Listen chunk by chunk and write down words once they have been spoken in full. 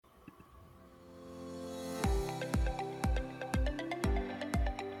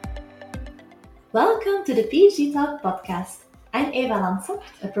Welcome to the PhD Talk podcast. I'm Eva Lanson,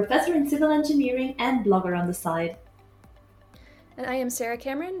 a professor in civil engineering and blogger on the side. And I am Sarah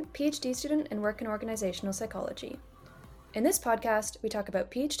Cameron, PhD student and work in organizational psychology. In this podcast, we talk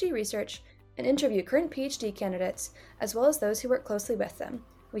about PhD research and interview current PhD candidates, as well as those who work closely with them.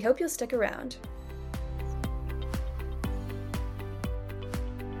 We hope you'll stick around.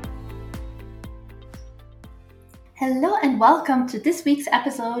 Hello and welcome to this week's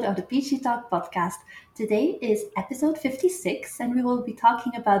episode of the PhD Talk podcast. Today is episode 56 and we will be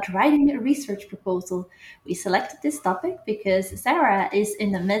talking about writing a research proposal. We selected this topic because Sarah is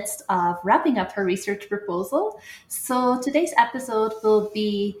in the midst of wrapping up her research proposal. So today's episode will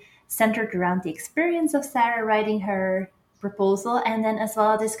be centered around the experience of Sarah writing her proposal and then as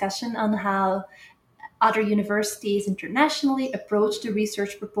well a discussion on how other universities internationally approach the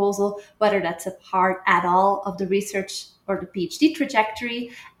research proposal, whether that's a part at all of the research or the PhD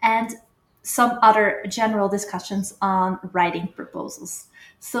trajectory, and some other general discussions on writing proposals.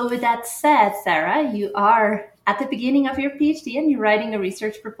 So with that said, Sarah, you are at the beginning of your PhD and you're writing a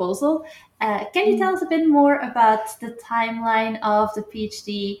research proposal. Can you tell us a bit more about the timeline of the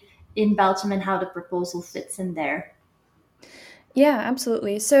PhD in Belgium and how the proposal fits in there? Yeah,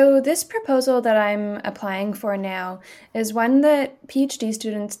 absolutely. So this proposal that I'm applying for now is one that PhD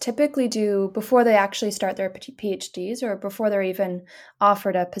students typically do before they actually start their PhDs or before they're even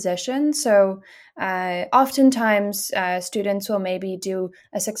offered a position. So oftentimes students will maybe do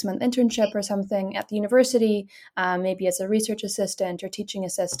a 6-month internship or something at the university, maybe as a research assistant or teaching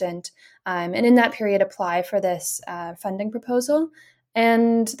assistant, and in that period apply for this funding proposal.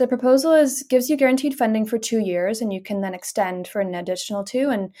 And the proposal gives you guaranteed funding for 2 years, and you can then extend for an additional 2.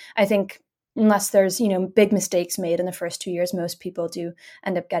 And I think unless there's big mistakes made in the first 2 years, most people do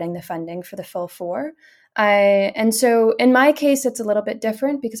end up getting the funding for the full 4. And so in my case, it's a little bit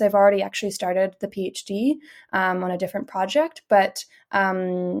different because I've already actually started the PhD on a different project. But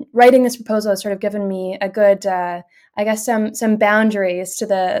writing this proposal has sort of given me a good, I guess, some boundaries to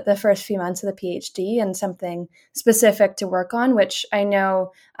the first few months of the PhD and something specific to work on, which I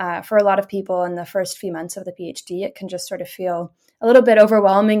know for a lot of people in the first few months of the PhD, it can just sort of feel a little bit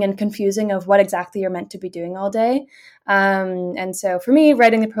overwhelming and confusing of what exactly you're meant to be doing all day. And so for me,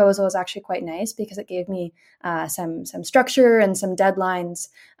 writing the proposal was actually quite nice because it gave me some structure and some deadlines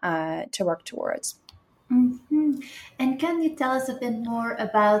to work towards. Mm-hmm. And can you tell us a bit more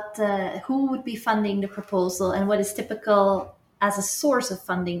about who would be funding the proposal and what is typical as a source of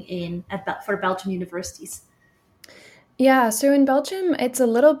funding for Belgian universities? Yeah, so in Belgium, it's a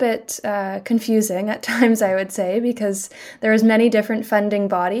little bit confusing at times, I would say, because there's many different funding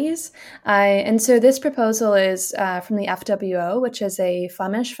bodies. And so this proposal is from the FWO, which is a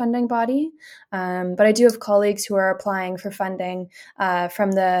Flemish funding body. But I do have colleagues who are applying for funding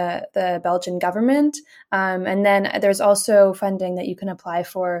from the Belgian government. And then there's also funding that you can apply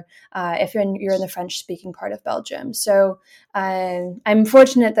for if you're in the French-speaking part of Belgium. So I'm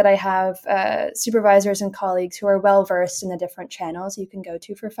fortunate that I have supervisors and colleagues who are well-versed in the different channels you can go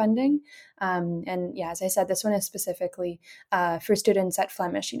to for funding. And yeah, as I said, this one is specifically for students at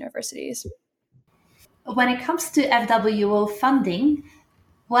Flemish universities. When it comes to FWO funding,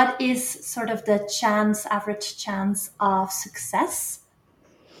 what is sort of the average chance of success?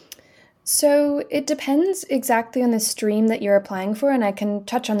 So it depends exactly on the stream that you're applying for, and I can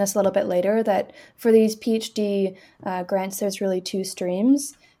touch on this a little bit later, that for these PhD grants, there's really 2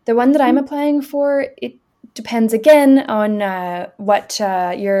 streams. The one that I'm applying for, it depends again on what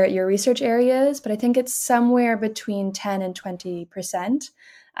your research area is, but I think it's somewhere between 10 and 20%.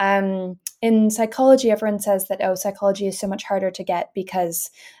 In psychology, everyone says that, psychology is so much harder to get because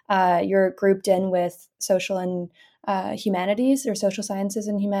you're grouped in with social and humanities or social sciences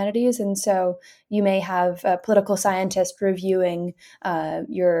and humanities. And so you may have a political scientist reviewing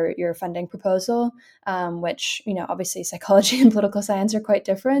your funding proposal, which, obviously psychology and political science are quite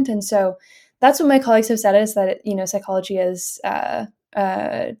different. And so that's what my colleagues have said, is that, psychology is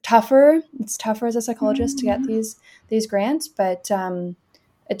tougher. It's tougher as a psychologist to get these grants, but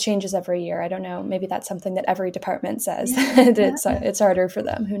it changes every year. I don't know. Maybe that's something that every department says, that it's harder for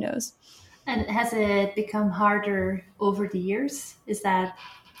them. Who knows? And has it become harder over the years? Is that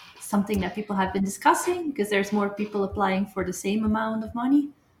something that people have been discussing because there's more people applying for the same amount of money?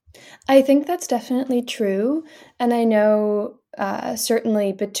 I think that's definitely true. And I know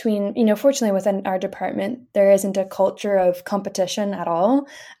certainly fortunately within our department, there isn't a culture of competition at all.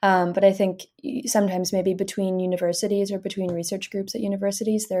 But I think sometimes maybe between universities or between research groups at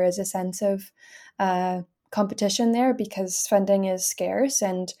universities, there is a sense of competition there because funding is scarce.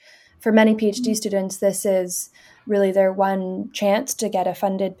 And for many PhD students, this is really their one chance to get a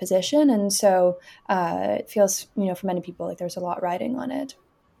funded position. And so it feels, for many people like there's a lot riding on it.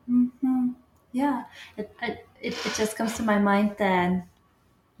 Mm-hmm. Yeah, it just comes to my mind then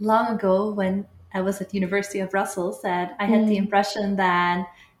long ago when I was at the University of Brussels that I had the impression that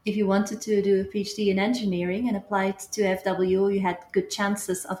if you wanted to do a PhD in engineering and applied to FW, you had good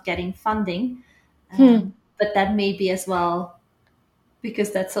chances of getting funding. But that may be as well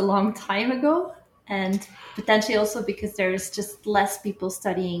because that's a long time ago, and potentially also because there's just less people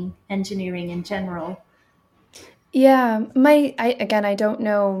studying engineering in general. Yeah, I don't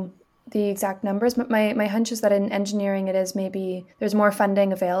know the exact numbers, but my hunch is that in engineering it is maybe there's more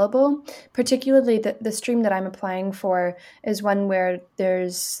funding available. Particularly the stream that I'm applying for is one where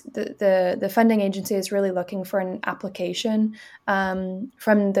there's the funding agency is really looking for an application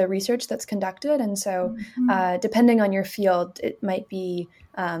from the research that's conducted. And so depending on your field, it might be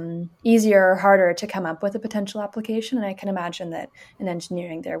easier or harder to come up with a potential application. And I can imagine that in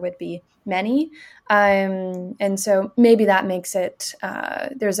engineering there would be many. And so maybe that makes it,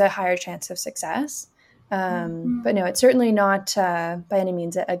 there's a higher chance of success. But no, it's certainly not by any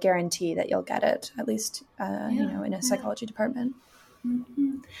means a guarantee that you'll get it, at least, in a psychology department.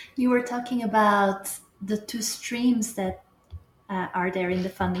 Mm-hmm. You were talking about the two streams that are there in the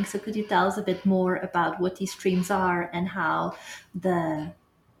funding. So could you tell us a bit more about what these streams are and how the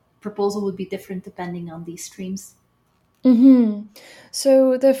proposal would be different depending on these streams?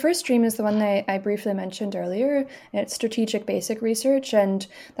 So the first stream is the one that I briefly mentioned earlier. It's strategic basic research, and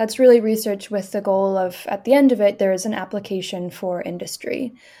that's really research with the goal of, at the end of it, there is an application for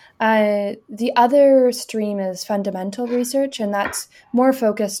industry. The other stream is fundamental research, and that's more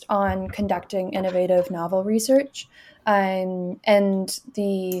focused on conducting innovative novel research. Really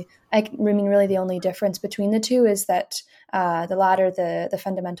the only difference between the two is that the latter, the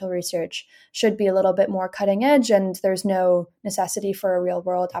fundamental research, should be a little bit more cutting edge, and there's no necessity for a real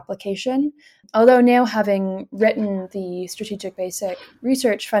world application. Although now, having written the strategic basic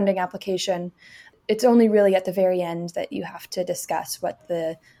research funding application, it's only really at the very end that you have to discuss what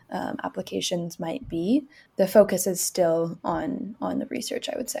the applications might be. The focus is still on the research,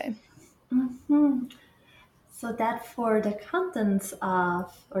 I would say. Mm-hmm. So that for the contents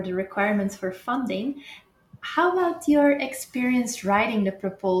of, or the requirements for funding, how about your experience writing the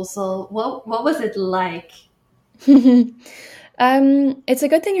proposal? What was it like? It's a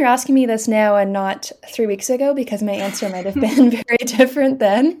good thing you're asking me this now and not 3 weeks ago, because my answer might have been very different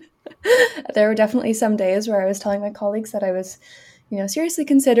then. There were definitely some days where I was telling my colleagues that I was, seriously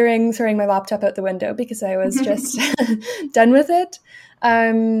considering throwing my laptop out the window because I was just done with it.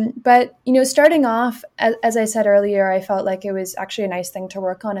 But, starting off, as I said earlier, I felt like it was actually a nice thing to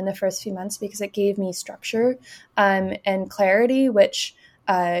work on in the first few months because it gave me structure and clarity, which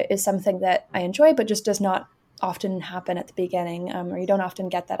is something that I enjoy, but just does not often happen at the beginning, or you don't often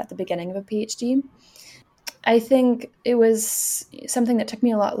get that at the beginning of a PhD. I think it was something that took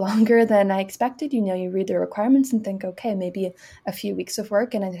me a lot longer than I expected. You read the requirements and think, okay, maybe a few weeks of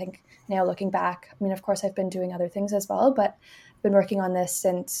work. And I think now looking back, of course, I've been doing other things as well, but I've been working on this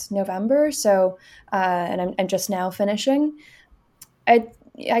since November. So, and I'm just now finishing. I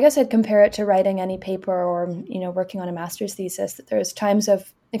guess I'd compare it to writing any paper or, working on a master's thesis, that there's times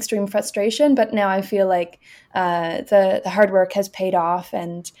of extreme frustration, but now I feel like the hard work has paid off,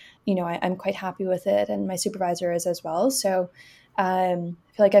 and I'm quite happy with it, and my supervisor is as well. So I feel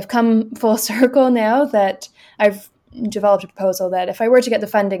like I've come full circle now that I've developed a proposal that if I were to get the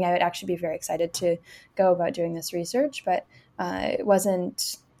funding, I would actually be very excited to go about doing this research, but it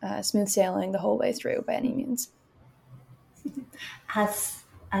wasn't smooth sailing the whole way through by any means. As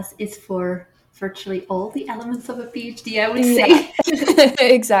is for virtually all the elements of a PhD, I would say. Yeah.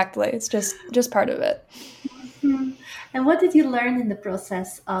 Exactly. It's just part of it. Mm-hmm. And what did you learn in the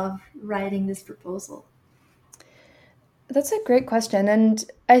process of writing this proposal? That's a great question. And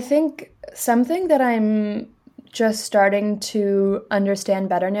I think something that I'm just starting to understand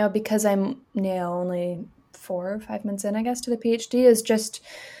better now, because I'm now only 4 or 5 months in, I guess, to the PhD, is just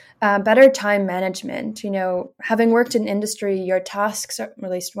better time management. Having worked in industry, your tasks, or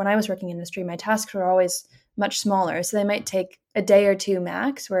at least when I was working in industry, my tasks were always much smaller. So they might take a day or two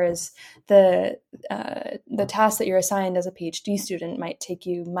max, whereas the task that you're assigned as a PhD student might take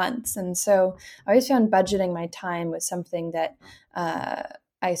you months. And so I always found budgeting my time was something that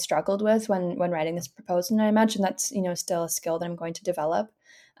I struggled with when writing this proposal. And I imagine that's, still a skill that I'm going to develop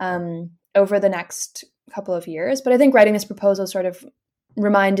over the next couple of years. But I think writing this proposal sort of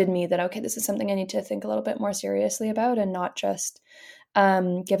reminded me that, okay, this is something I need to think a little bit more seriously about, and not just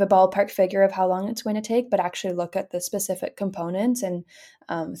give a ballpark figure of how long it's going to take, but actually look at the specific components and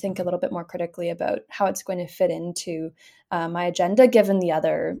think a little bit more critically about how it's going to fit into my agenda, given the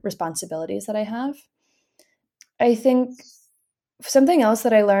other responsibilities that I have. I think something else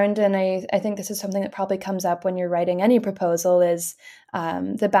that I learned, and I think this is something that probably comes up when you're writing any proposal, is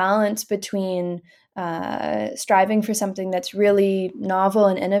the balance between striving for something that's really novel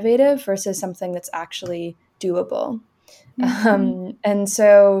and innovative versus something that's actually doable. And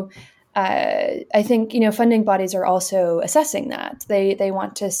so I think, funding bodies are also assessing that. They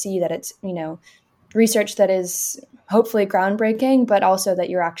want to see that it's, research that is hopefully groundbreaking, but also that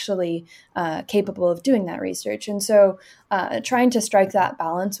you're actually capable of doing that research. And so trying to strike that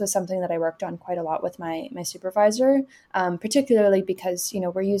balance was something that I worked on quite a lot with my supervisor, particularly because,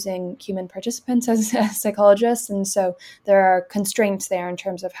 we're using human participants as psychologists. And so there are constraints there in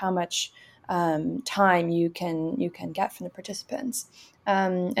terms of how much time you can get from the participants.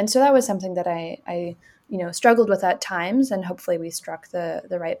 And so that was something that I struggled with at times, and hopefully we struck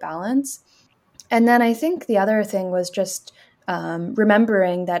the right balance. And then I think the other thing was just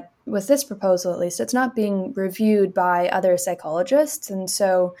remembering that with this proposal, at least, it's not being reviewed by other psychologists. And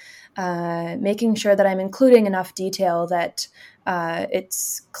so making sure that I'm including enough detail that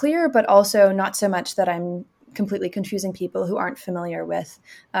it's clear, but also not so much that I'm completely confusing people who aren't familiar with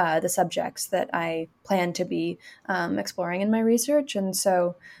the subjects that I plan to be exploring in my research. And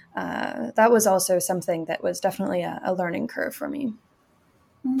so that was also something that was definitely a learning curve for me.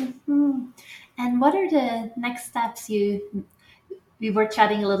 Mm-hmm. And what are the next steps? We were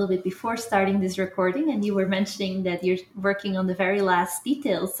chatting a little bit before starting this recording, and you were mentioning that you're working on the very last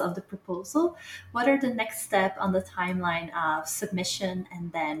details of the proposal. What are the next step on the timeline of submission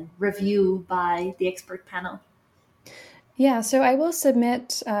and then review by the expert panel? Yeah, so I will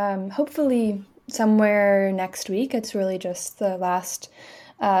submit hopefully somewhere next week. It's really just the last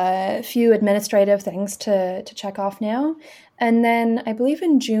few administrative things to check off now. And then I believe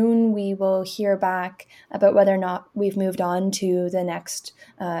in June we will hear back about whether or not we've moved on to the next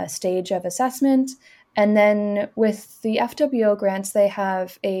stage of assessment. And then with the FWO grants, they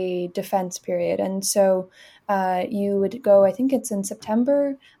have a defense period. And so you would go, I think it's in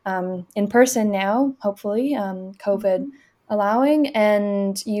September, in person now, hopefully, COVID allowing,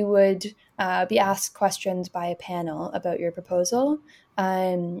 and you would be asked questions by a panel about your proposal.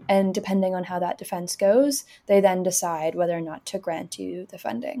 And depending on how that defense goes, they then decide whether or not to grant you the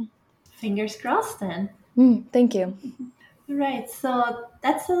funding. Fingers crossed then. Thank you. Right, so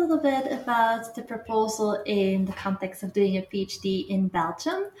that's a little bit about the proposal in the context of doing a PhD in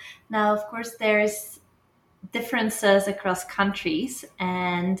Belgium. Now, of course, there's differences across countries,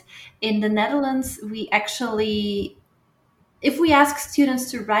 and in the Netherlands, we actually, if we ask students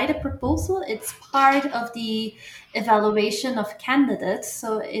to write a proposal, it's part of the evaluation of candidates.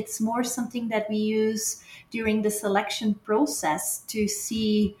 So it's more something that we use during the selection process to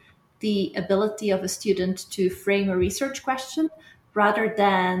see the ability of a student to frame a research question rather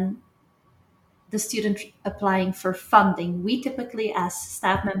than the student applying for funding. We typically, as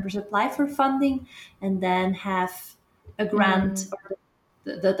staff members, apply for funding and then have a grant or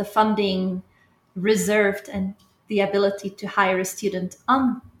the funding reserved and the ability to hire a student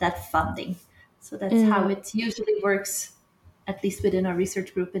on that funding. So that's how it usually works, at least within our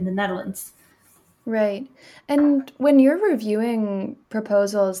research group in the Netherlands. Right. And when you're reviewing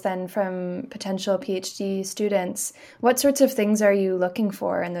proposals then from potential PhD students, what sorts of things are you looking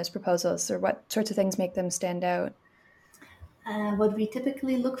for in those proposals, or what sorts of things make them stand out? What we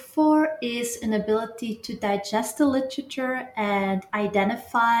typically look for is an ability to digest the literature and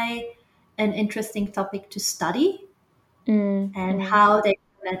identify an interesting topic to study and how they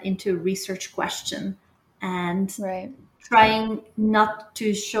turn that into a research question. And trying not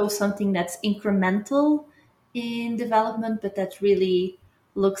to show something that's incremental in development, but that really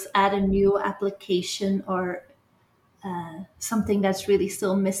looks at a new application or something that's really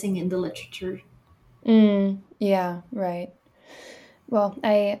still missing in the literature. Yeah, right. Well,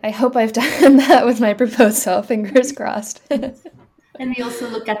 I hope I've done that with my proposal, fingers crossed. And we also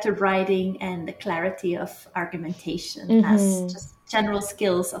look at the writing and the clarity of argumentation as just general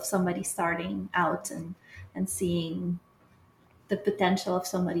skills of somebody starting out and seeing the potential of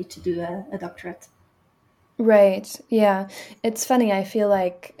somebody to do a doctorate. Right. Yeah. It's funny. I feel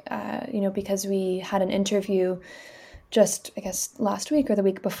like, because we had an interview just, I guess, last week or the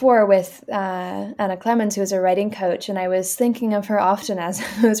week before with Anna Clemens, who is a writing coach. And I was thinking of her often as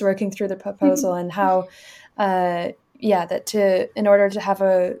I was working through the proposal and how, that in order to have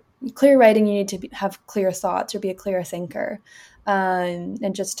a clear writing, you need to have clear thoughts or be a clear thinker.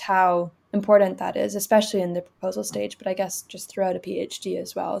 And just how important that is, especially in the proposal stage, but I guess just throughout a PhD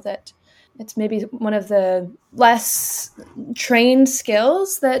as well, that it's maybe one of the less trained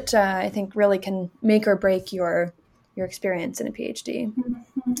skills that I think really can make or break your experience in a PhD.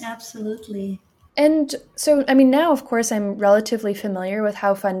 Absolutely. And so, I mean, now, of course, I'm relatively familiar with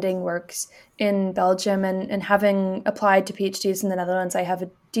how funding works in Belgium, and having applied to PhDs in the Netherlands, I have a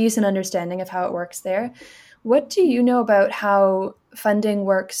decent understanding of how it works there. What do you know about how funding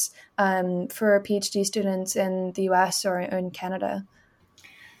works for PhD students in the US or in Canada?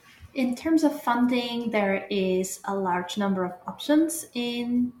 In terms of funding, there is a large number of options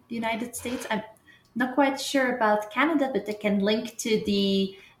in the United States. I'm not quite sure about Canada, but I can link to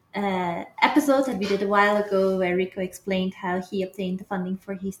the episode that we did a while ago where Rico explained how he obtained the funding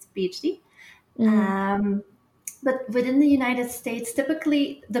for his PhD. But within the United States,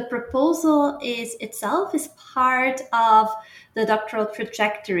 typically the proposal itself is part of the doctoral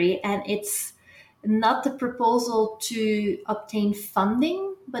trajectory, and it's not the proposal to obtain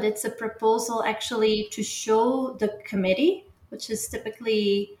funding, but it's a proposal actually to show the committee, which is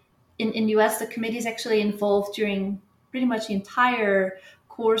typically in US, the committee is actually involved during pretty much the entire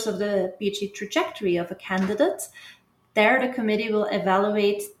course of the PhD trajectory of a candidate. There, the committee will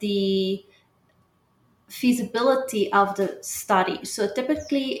evaluate the feasibility of the study. So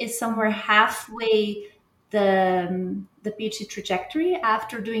typically is somewhere halfway the PhD trajectory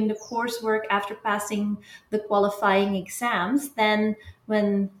after doing the coursework, after passing the qualifying exams. Then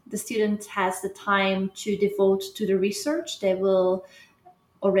when the student has the time to devote to the research, they will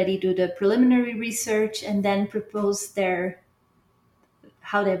already do the preliminary research and then propose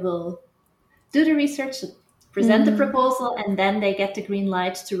how they will do the research, present the proposal, and then they get the green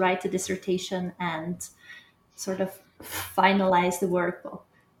light to write the dissertation and sort of finalize the work,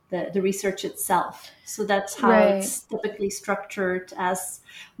 the research itself. So that's how it's typically structured, as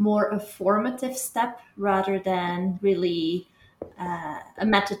more a formative step rather than really a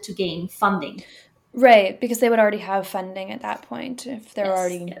method to gain funding. Right, because they would already have funding at that point if they're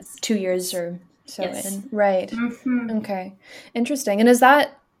already 2 years or so in. Right. Okay. Interesting. And is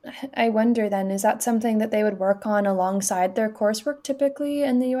that, I wonder then, is that something that they would work on alongside their coursework typically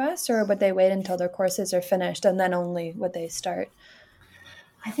in the US, or would they wait until their courses are finished and then only would they start?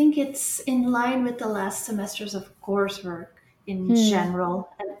 I think it's in line with the last semesters of coursework in general.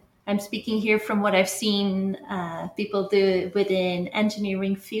 And I'm speaking here from what I've seen people do within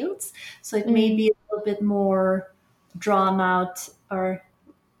engineering fields. So it may be a little bit more drawn out or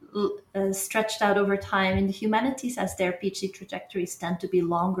stretched out over time in the humanities, as their PhD trajectories tend to be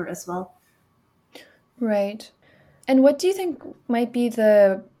longer as well. Right. And what do you think might be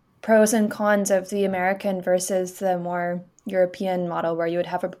the pros and cons of the American versus the more European model, where you would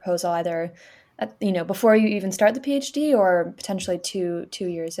have a proposal either before you even start the PhD or potentially two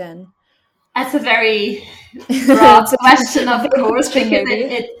years in? That's a very broad question, of course, because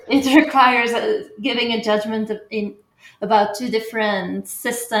it requires giving a judgment about two different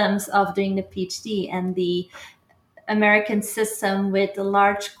systems of doing the PhD. And the American system with the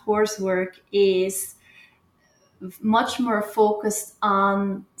large coursework is much more focused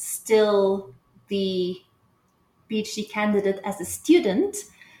on still the PhD candidate as a student,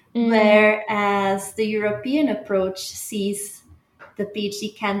 whereas the European approach sees the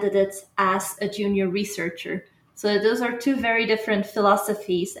PhD candidate as a junior researcher. So those are two very different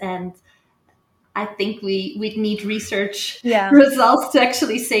philosophies, and I think we need research results to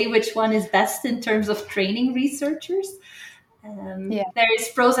actually say which one is best in terms of training researchers. There is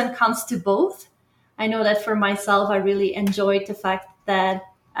pros and cons to both. I know that for myself, I really enjoyed the fact that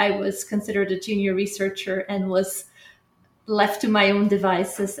I was considered a junior researcher and was left to my own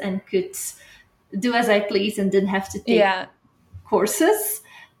devices and could do as I please and didn't have to take courses.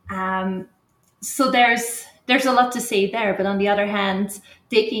 So there's a lot to say there. But on the other hand,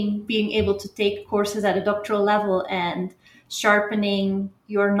 being able to take courses at a doctoral level and sharpening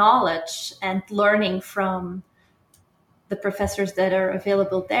your knowledge and learning from the professors that are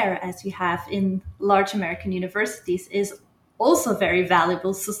available there, as you have in large American universities, is also very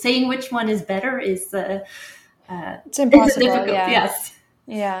valuable. So saying which one is better is it's impossible. Difficult. Yes.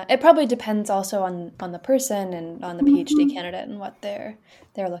 Yeah, it probably depends also on the person and on the PhD candidate and what they're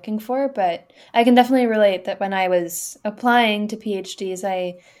looking for. But I can definitely relate that when I was applying to PhDs,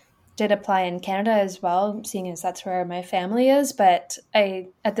 I did apply in Canada as well, seeing as that's where my family is. But I,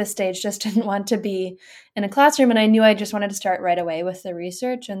 at this stage, just didn't want to be in a classroom, and I knew I just wanted to start right away with the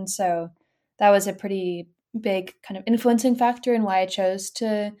research. And so that was a pretty big kind of influencing factor in why I chose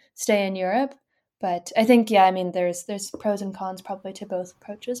to stay in Europe. But I think, there's pros and cons probably to both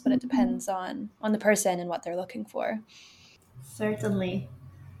approaches, but it depends on the person and what they're looking for. Certainly.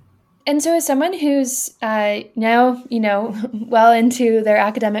 And so as someone who's now, well into their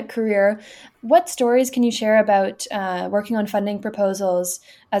academic career, what stories can you share about working on funding proposals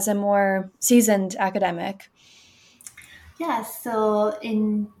as a more seasoned academic? Yeah, so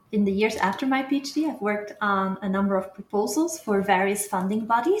in the years after my PhD, I've worked on a number of proposals for various funding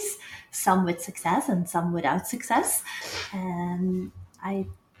bodies, some with success and some without success. And I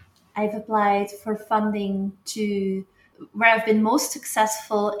I've applied for funding to where I've been most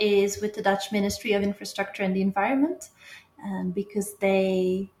successful is with the Dutch Ministry of Infrastructure and the Environment, because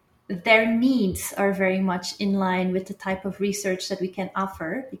their needs are very much in line with the type of research that we can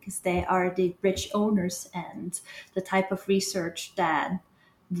offer, because they are the rich owners, and the type of research that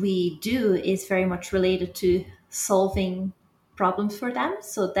we do is very much related to solving problems for them.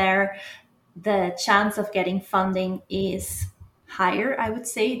 So the chance of getting funding is higher, I would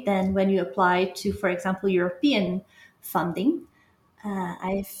say, than when you apply to, for example, European funding.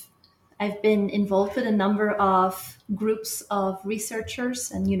 I've been involved with a number of groups of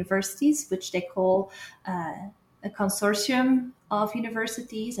researchers and universities, which they call a consortium of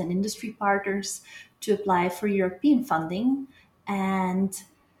universities and industry partners, to apply for European funding. And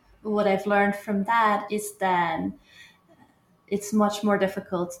what I've learned from that is that it's much more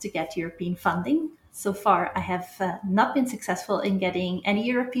difficult to get European funding. So far, I have not been successful in getting any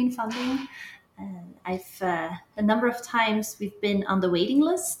European funding. I've a number of times we've been on the waiting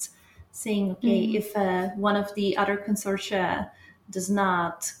list, saying, okay, if one of the other consortia does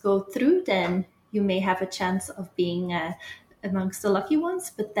not go through, then you may have a chance of being amongst the lucky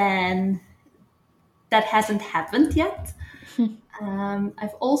ones. But then that hasn't happened yet.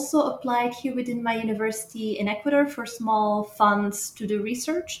 I've also applied here within my university in Ecuador for small funds to do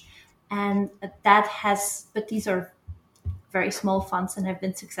research, and but these are very small funds, and I've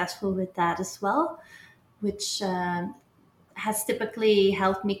been successful with that as well, which has typically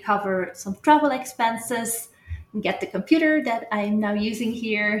helped me cover some travel expenses, get the computer that I'm now using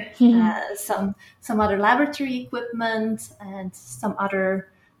here, some other laboratory equipment, and some other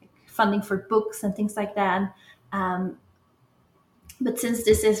funding for books and things like that. But since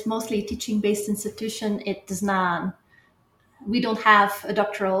this is mostly a teaching-based institution, we don't have a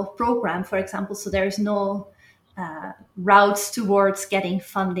doctoral program, for example, so there is no routes towards getting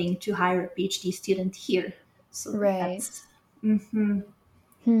funding to hire a PhD student here. So Right. that's...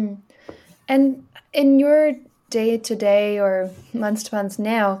 And in your day-to-day or month-to-month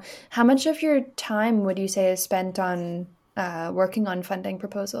now, how much of your time would you say is spent on working on funding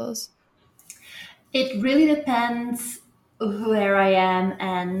proposals? It really depends where I am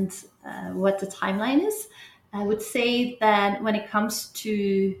and what the timeline is. I would say that when it comes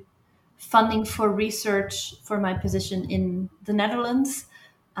to funding for research for my position in the Netherlands,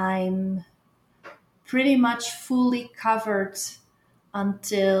 I'm pretty much fully covered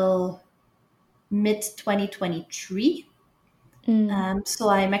until mid 2023. So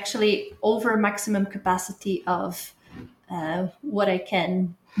I'm actually over maximum capacity of what I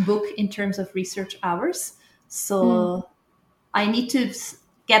can book in terms of research hours. So I need to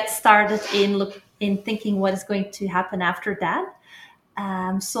get started in thinking what is going to happen after that.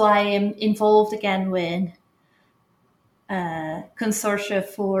 So I am involved again with consortia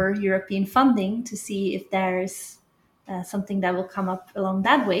for European funding to see if there's something that will come up along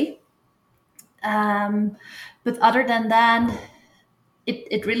that way. But other than that,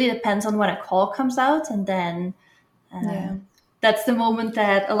 it really depends on when a call comes out, and then that's the moment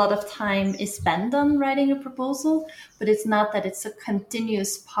that a lot of time is spent on writing a proposal. But it's not that it's a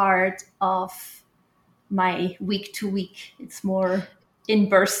continuous part of my week to week. It's more in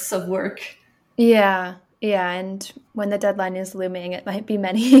bursts of work. Yeah. And when the deadline is looming, it might be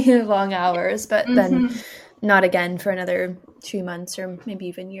many long hours, but then not again for another 2 months or maybe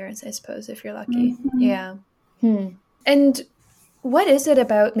even years, I suppose, if you're lucky. Yeah. And what is it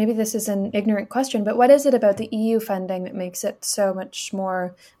about, maybe this is an ignorant question, but what is it about the EU funding that makes it so much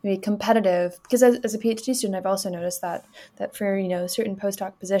more maybe competitive? Because as a PhD student, I've also noticed that for, certain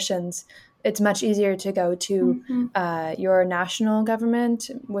postdoc positions, it's much easier to go to your national government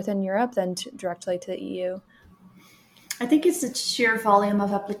within Europe than directly to the EU. I think it's the sheer volume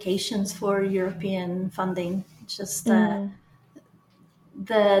of applications for European funding. Just the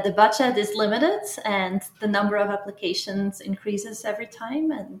budget is limited, and the number of applications increases every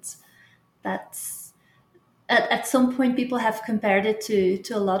time. And that's at some point people have compared it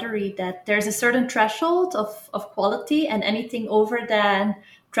to a lottery, that there's a certain threshold of quality, and anything over that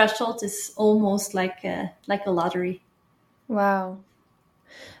threshold is almost like a lottery. Wow.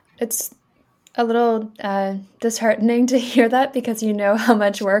 It's a little disheartening to hear that, because you know how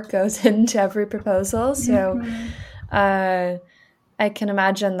much work goes into every proposal. So I can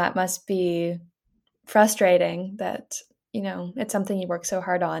imagine that must be frustrating that, it's something you work so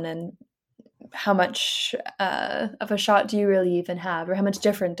hard on, and how much of a shot do you really even have, or how much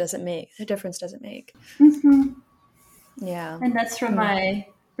difference does it make? Hmm. Yeah. And that's from my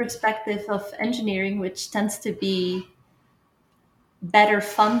perspective of engineering, which tends to be better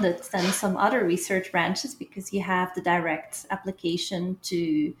funded than some other research branches because you have the direct application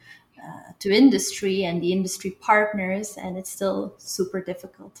to industry and the industry partners, and it's still super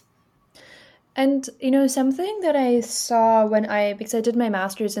difficult. And, something that I saw because I did my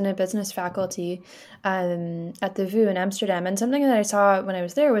master's in a business faculty at the VU in Amsterdam, and something that I saw when I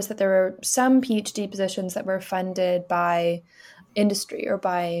was there was that there were some PhD positions that were funded by industry or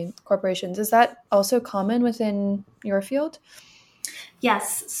by corporations. Is that also common within your field?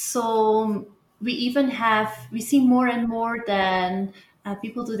 Yes, so we see more and more than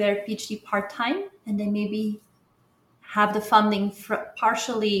people do their PhD part-time, and they maybe have the funding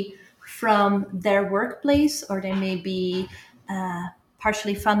partially from their workplace, or they may be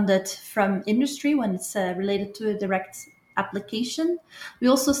partially funded from industry when it's related to a direct application. We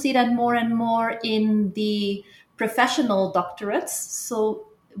also see that more and more in the professional doctorates. So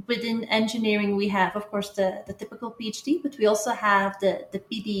within engineering, we have, of course, the typical PhD, but we also have the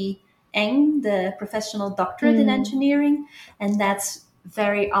PDeng, the professional doctorate in engineering, and that's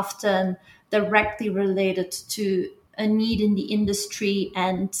very often directly related to a need in the industry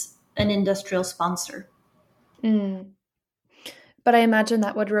and an industrial sponsor. Mm. But I imagine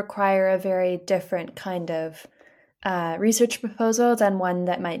that would require a very different kind of research proposal than one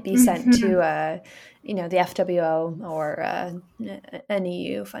that might be sent to, the FWO or an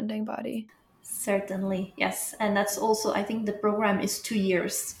EU funding body. Certainly, yes. And that's also, I think the program is 2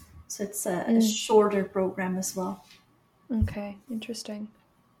 years. So it's a shorter program as well. Okay, interesting.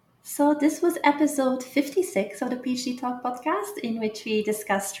 So this was episode 56 of the PhD Talk podcast, in which we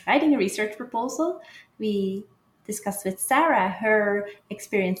discussed writing a research proposal. We discussed with Sarah her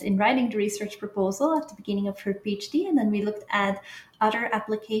experience in writing the research proposal at the beginning of her PhD, and then we looked at other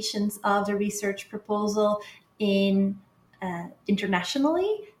applications of the research proposal in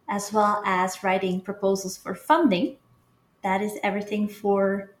internationally, as well as writing proposals for funding. That is everything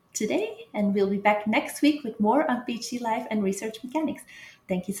for today, and we'll be back next week with more on PhD life and research mechanics.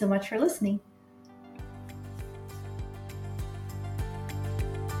 Thank you so much for listening.